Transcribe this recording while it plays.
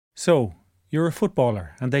So, you're a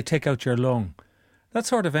footballer and they take out your lung. That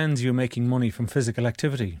sort of ends you making money from physical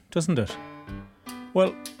activity, doesn't it?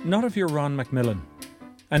 Well, not if you're Ron MacMillan,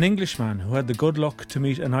 an Englishman who had the good luck to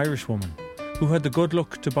meet an Irish woman, who had the good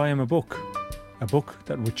luck to buy him a book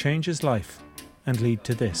that would change his life and lead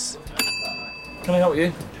to this. Can I help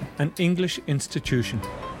you? An English institution.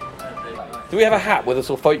 Do we have a hat with a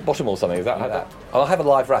sort of fake bottom or something? Is that like that? I'll have a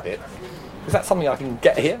live rabbit. Is that something I can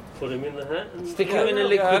get here? Put him in the hat and Stick him in a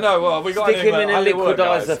liquid. Yeah, no, well, we got Stick him in a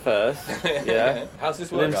liquidizer guys. first. Yeah. How's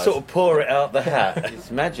this work, And then guys? sort of pour it out the hat. It's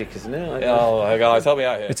magic, isn't it? Oh, hey guys, help me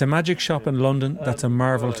out here. It's a magic shop in London that's a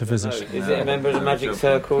marvel to visit. Is it a member of the magic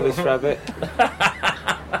circle, this rabbit?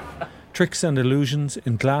 Tricks and illusions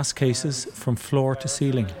in glass cases from floor to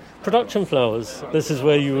ceiling. production flowers. This is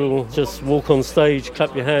where you will just walk on stage,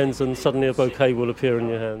 clap your hands, and suddenly a bouquet will appear in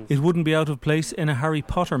your hand. It wouldn't be out of place in a Harry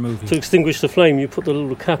Potter movie. To extinguish the flame, you put the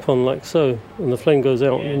little cap on like so, and the flame goes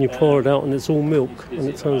out, and you pour it out, and it's all milk, and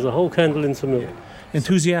it turns the whole candle into milk.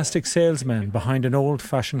 Enthusiastic salesmen behind an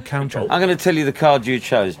old-fashioned counter. I'm going to tell you the card you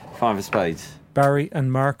chose, five of spades. Barry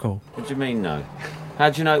and Marco. What do you mean, no? How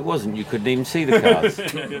do you know it wasn't? You couldn't even see the cards.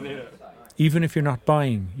 Even if you're not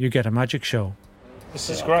buying, you get a magic show. This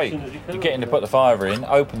is great. You get him to put the fiver in,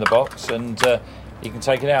 open the box, and you can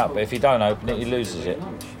take it out. But if you don't open it, he loses it.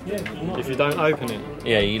 If you don't open it?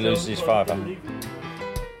 Yeah, he loses his fiver.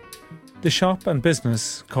 The shop and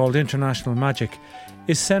business, called International Magic,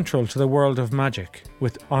 is central to the world of magic,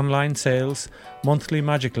 with online sales, monthly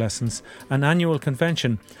magic lessons, an annual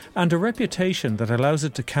convention, and a reputation that allows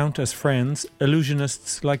it to count as friends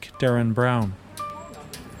illusionists like Derren Brown.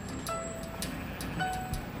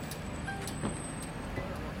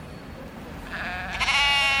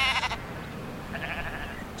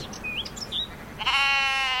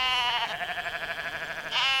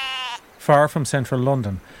 Far from central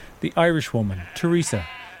London, the Irish woman, Theresa,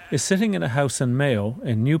 is sitting in a house in Mayo,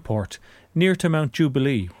 in Newport, near to Mount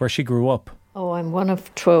Jubilee, where she grew up. Oh, I'm one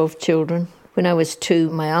of 12 children. When I was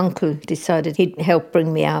 2, my uncle decided he'd help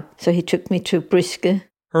bring me up, so he took me to Brisker.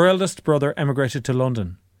 Her eldest brother emigrated to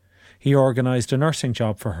London. He organised a nursing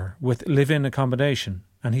job for her, with live-in accommodation,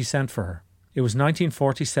 and he sent for her. It was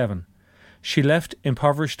 1947. She left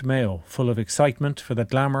impoverished Mayo, full of excitement for the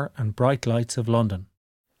glamour and bright lights of London.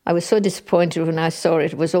 I was so disappointed when I saw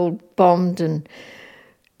it. It was all bombed and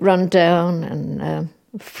run down, and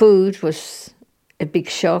food was a big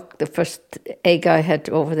shock. The first egg I had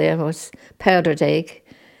over there was powdered egg,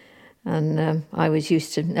 and I was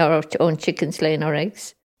used to our own chickens laying our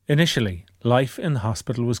eggs. Initially, life in the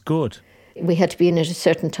hospital was good. We had to be in at a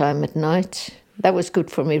certain time at night. That was good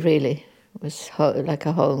for me, really. It was like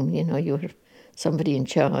a home, you know, you were somebody in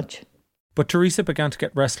charge. But Theresa began to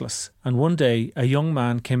get restless, and one day a young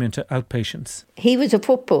man came into outpatients. He was a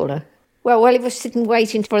footballer. Well, while he was sitting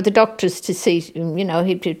waiting for the doctors to see him, you know,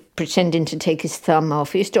 he'd be pretending to take his thumb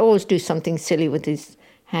off. He used to always do something silly with his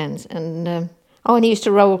hands. And and he used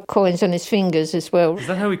to roll coins on his fingers as well. Is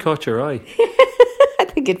that how he caught your eye? I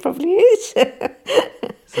think it probably is.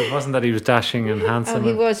 So it wasn't that he was dashing and handsome? Oh,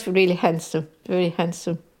 he was really handsome, very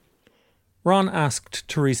handsome. Ron asked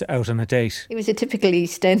Theresa out on a date. He was a typical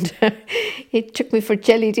East Ender. He took me for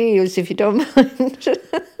jellied eels, if you don't mind.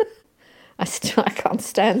 I said, I can't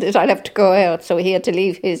stand it. I'll have to go out. So he had to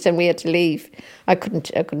leave his and we had to leave. I couldn't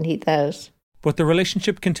eat that. But the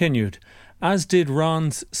relationship continued, as did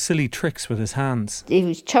Ron's silly tricks with his hands. He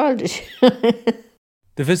was childish. The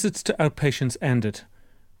visits to outpatients ended.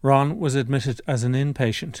 Ron was admitted as an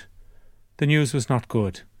inpatient. The news was not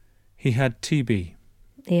good. He had TB.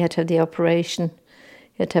 He had to have the operation.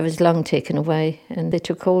 He had to have his lung taken away, and they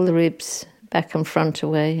took all the ribs back and front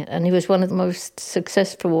away, and he was one of the most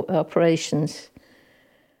successful operations.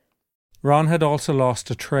 Ron had also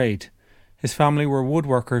lost a trade. His family were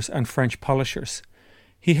woodworkers and French polishers.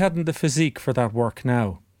 He hadn't the physique for that work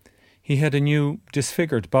now. He had a new,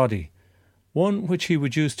 disfigured body, one which he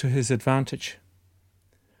would use to his advantage.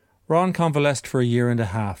 Ron convalesced for 1.5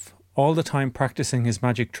 years, all the time practising his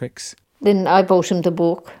magic tricks. Then I bought him the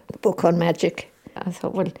book on magic. I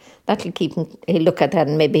thought, well, that'll keep him, he'll look at that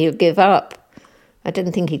and maybe he'll give up. I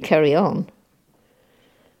didn't think he'd carry on.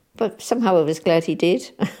 But somehow I was glad he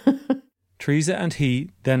did. Theresa and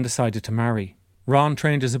he then decided to marry. Ron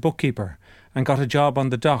trained as a bookkeeper and got a job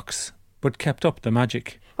on the docks, but kept up the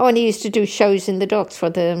magic. Oh, and he used to do shows in the docks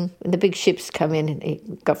when the big ships come in, and he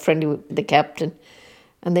got friendly with the captain.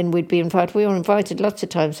 And then we'd be invited. We were invited lots of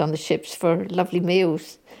times on the ships for lovely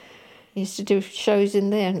meals. He used to do shows in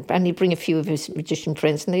there, and he'd bring a few of his magician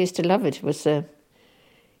friends, and they used to love it. It was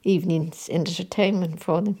evening's entertainment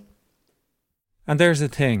for them. And there's the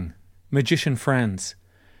thing, magician friends.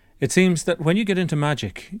 It seems that when you get into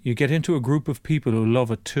magic, you get into a group of people who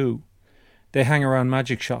love it too. They hang around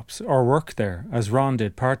magic shops or work there, as Ron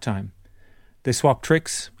did part-time. They swap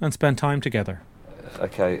tricks and spend time together.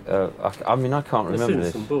 Okay, I mean, I can't remember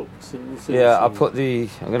this. Some books. Yeah, I'm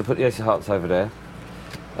going to put the Ace of Hearts over there.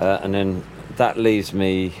 And then that leaves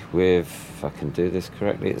me with, if I can do this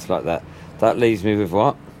correctly, it's like that. That leaves me with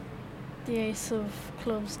what? The Ace of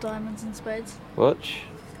Clubs, Diamonds and Spades. Watch.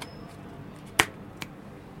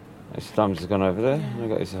 Ace of Diamonds has gone over there. Yeah. I've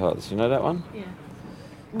got Ace of Hearts. You know that one? Yeah.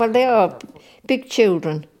 Well, they are big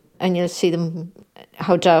children, and you'll see them,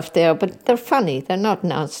 how daft they are, but they're funny. They're not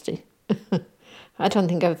nasty. I don't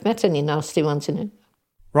think I've met any nasty ones in it.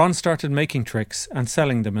 Ron started making tricks and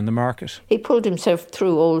selling them in the market. He pulled himself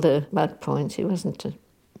through all the bad points. He wasn't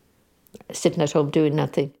sitting at home doing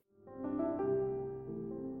nothing.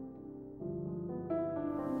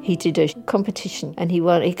 He did a competition and he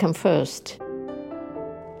came first.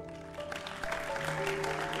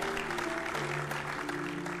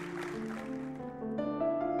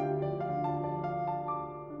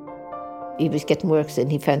 He was getting work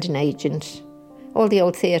and he found an agent. All the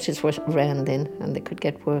old theatres were around then and they could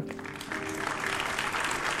get work.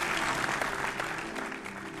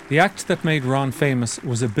 The act that made Ron famous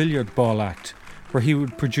was a billiard ball act, where he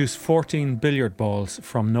would produce 14 billiard balls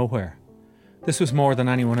from nowhere. This was more than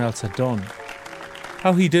anyone else had done.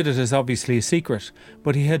 How he did it is obviously a secret,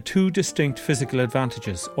 but he had two distinct physical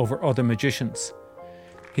advantages over other magicians.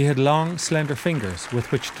 He had long, slender fingers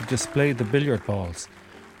with which to display the billiard balls,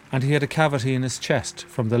 and he had a cavity in his chest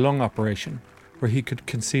from the lung operation, where he could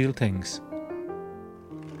conceal things.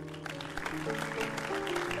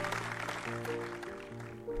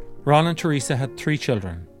 Ron and Theresa had 3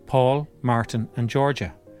 children, Paul, Martin and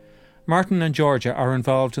Georgia. Martin and Georgia are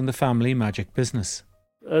involved in the family magic business.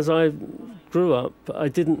 As I grew up, I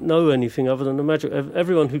didn't know anything other than the magic.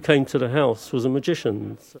 Everyone who came to the house was a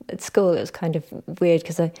magician. At school it was kind of weird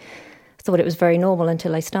because I thought it was very normal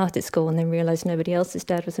until I started school and then realised nobody else's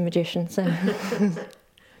dad was a magician. So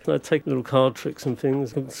I'd take little card tricks and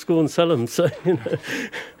things to school and sell them. So, you know.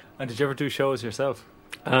 And did you ever do shows yourself?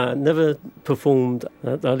 Never performed.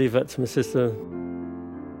 I leave that to my sister.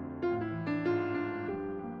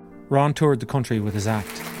 Ron toured the country with his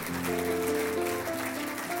act.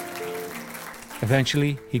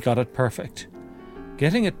 Eventually, he got it perfect.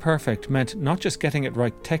 Getting it perfect meant not just getting it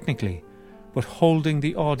right technically, but holding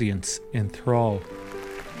the audience in thrall.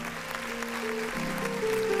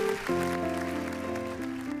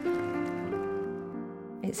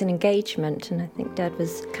 it's an engagement, and I think Dad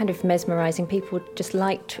was kind of mesmerising. People just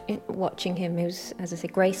liked watching him. He was, as I say,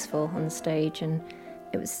 graceful on the stage, and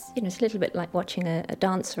it was, it's a little bit like watching a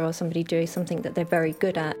dancer or somebody doing something that they're very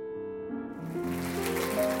good at.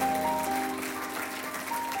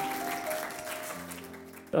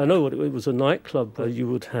 I know it was a nightclub. You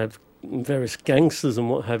would have various gangsters and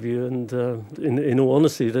what have you, and in all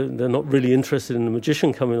honesty, they're not really interested in the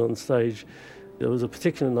magician coming on stage. There was a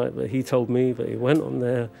particular night that he told me that he went on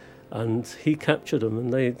there and he captured them,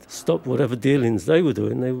 and they stopped whatever dealings they were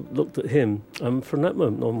doing. They looked at him, and from that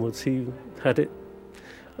moment onwards, he had it,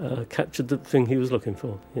 captured the thing he was looking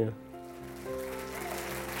for, yeah.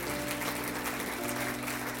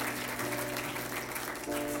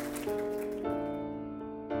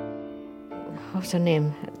 What's her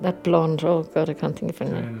name? That blonde, oh God, I can't think of her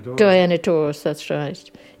name. Diana Dors, that's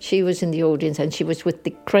right. She was in the audience, and she was with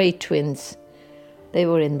the Cray twins. They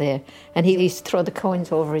were in there. And he used to throw the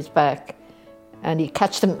coins over his back, and he'd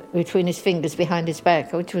catch them between his fingers behind his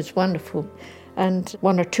back, which was wonderful. And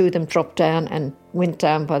one or two of them dropped down and went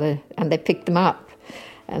down and they picked them up.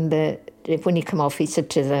 And when he come off, he said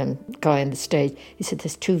to the guy on the stage, he said,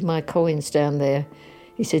 "There's two of my coins down there."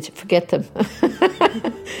 He said, "Forget them."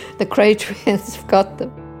 The Cray twins got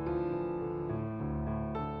them.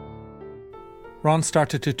 Ron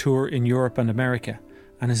started to tour in Europe and America,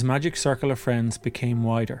 and his magic circle of friends became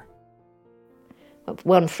wider.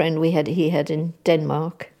 One friend he had in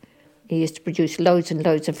Denmark. He used to produce loads and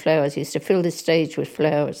loads of flowers. He used to fill the stage with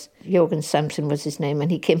flowers. Jorgen Samson was his name,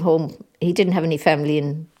 and he came home. He didn't have any family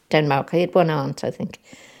in Denmark. He had one aunt, I think.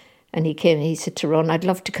 And he came and he said to Ron, "I'd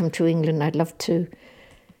love to come to England. I'd like to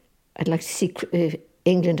see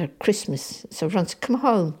England at Christmas." So Ron said, "Come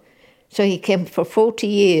home." So he came for 40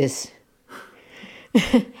 years.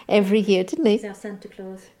 Every year, didn't he? He's our Santa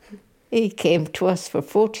Claus. He came to us for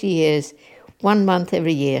 40 years, 1 month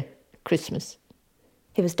every year, Christmas.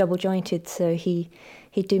 He was double jointed, so he'd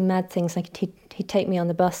do mad things, like he'd take me on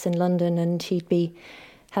the bus in London, and he'd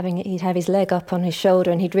have his leg up on his shoulder,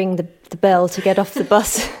 and he'd ring the bell to get off the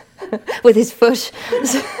bus. with his foot.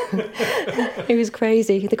 He was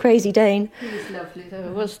crazy, the crazy Dane. He was lovely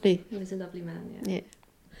though, wasn't he? He was a lovely man, Yeah.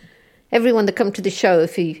 Everyone that come to the show,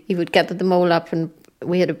 if he would gather them all up, and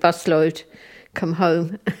we had a busload come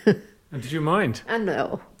home. And did you mind? I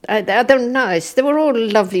know. They're nice. They were all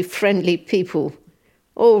lovely, friendly people,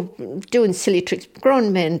 all doing silly tricks,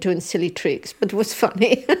 grown men doing silly tricks, but it was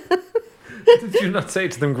funny. Did you not say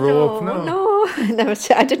to them, grow up? No,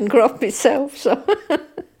 I didn't grow up myself, so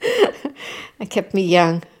I kept me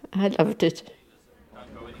young. I loved it.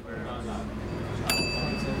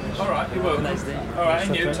 All right, you're welcome. All right,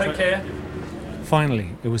 and you, take care.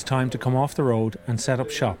 Finally, it was time to come off the road and set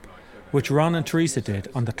up shop, which Ron and Theresa did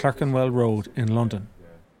on the Clerkenwell Road in London.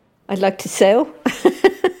 I'd like to sell.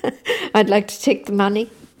 I'd like to take the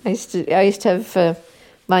money. I used to have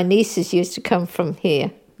my nieces used to come from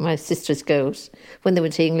here, my sister's girls, when they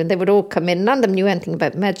went to England. They would all come in. None of them knew anything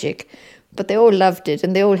about magic, but they all loved it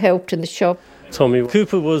and they all helped in the shop. Tommy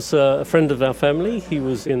Cooper was a friend of our family. He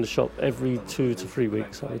was in the shop every 2 to 3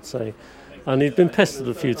 weeks, I would say. And he'd been pestered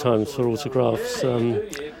a few times for autographs. And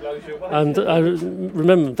I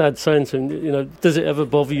remember Dad saying to him, does it ever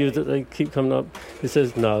bother you that they keep coming up? He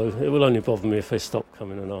says, no, it will only bother me if they stop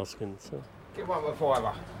coming and asking. So. Get one with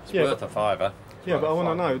 £5. It's worth a £5. Yeah, but I want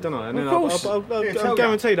to know, don't I? And then I'm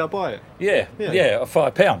guaranteed I'll buy it. Yeah,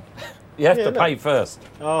 £5. You have to pay first.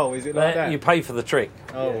 Oh, is it like that? You pay for the trick.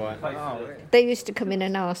 Oh, right. They used to come in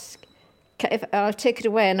and ask, if I'll take it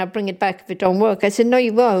away and I'll bring it back if it don't work. I said, no,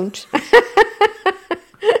 you won't.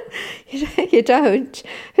 You don't.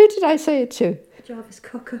 Who did I say it to? Jarvis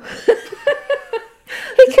Cocker.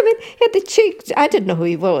 He came in, he had the cheek. I didn't know who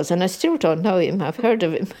he was, and I still don't know him. I've heard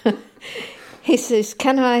of him. He says,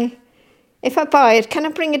 if I buy it, can I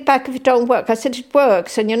bring it back if it don't work? I said, it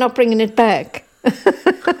works, and you're not bringing it back. I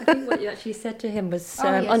think what you actually said to him was,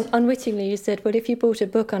 yes. Unwittingly, you said, well, if you bought a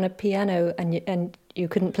book on a piano and you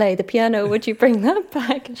couldn't play the piano, would you bring that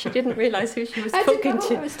back? And she didn't realise who she was talking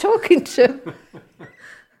to. I was talking to.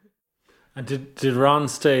 And did Ron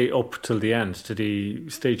stay up till the end? Did he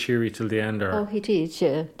stay cheery till the end? Or? Oh, he did,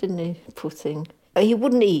 yeah, didn't he? Poor thing. He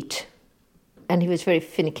wouldn't eat, and he was very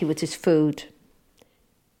finicky with his food.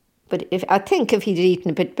 But I think if he'd eaten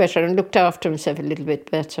a bit better and looked after himself a little bit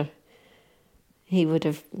better, he would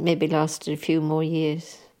have maybe lasted a few more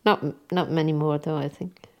years. Not many more, though, I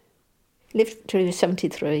think. Lived till he was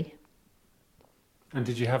 73. And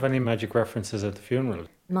did you have any magic references at the funeral?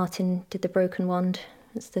 Martin did the broken wand.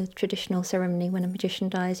 It's the traditional ceremony when a magician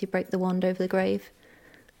dies, you break the wand over the grave.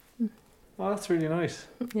 Oh, that's really nice.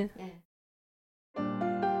 Yeah.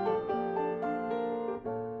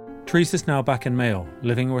 Theresa's now back in Mayo,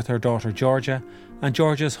 living with her daughter Georgia and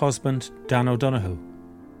Georgia's husband Dan O'Donoghue,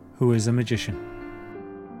 who is a magician.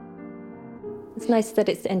 It's nice that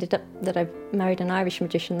it's ended up that I've married an Irish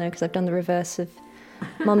magician, though, because I've done the reverse of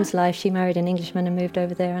Mum's life. She married an Englishman and moved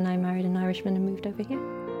over there, and I married an Irishman and moved over here.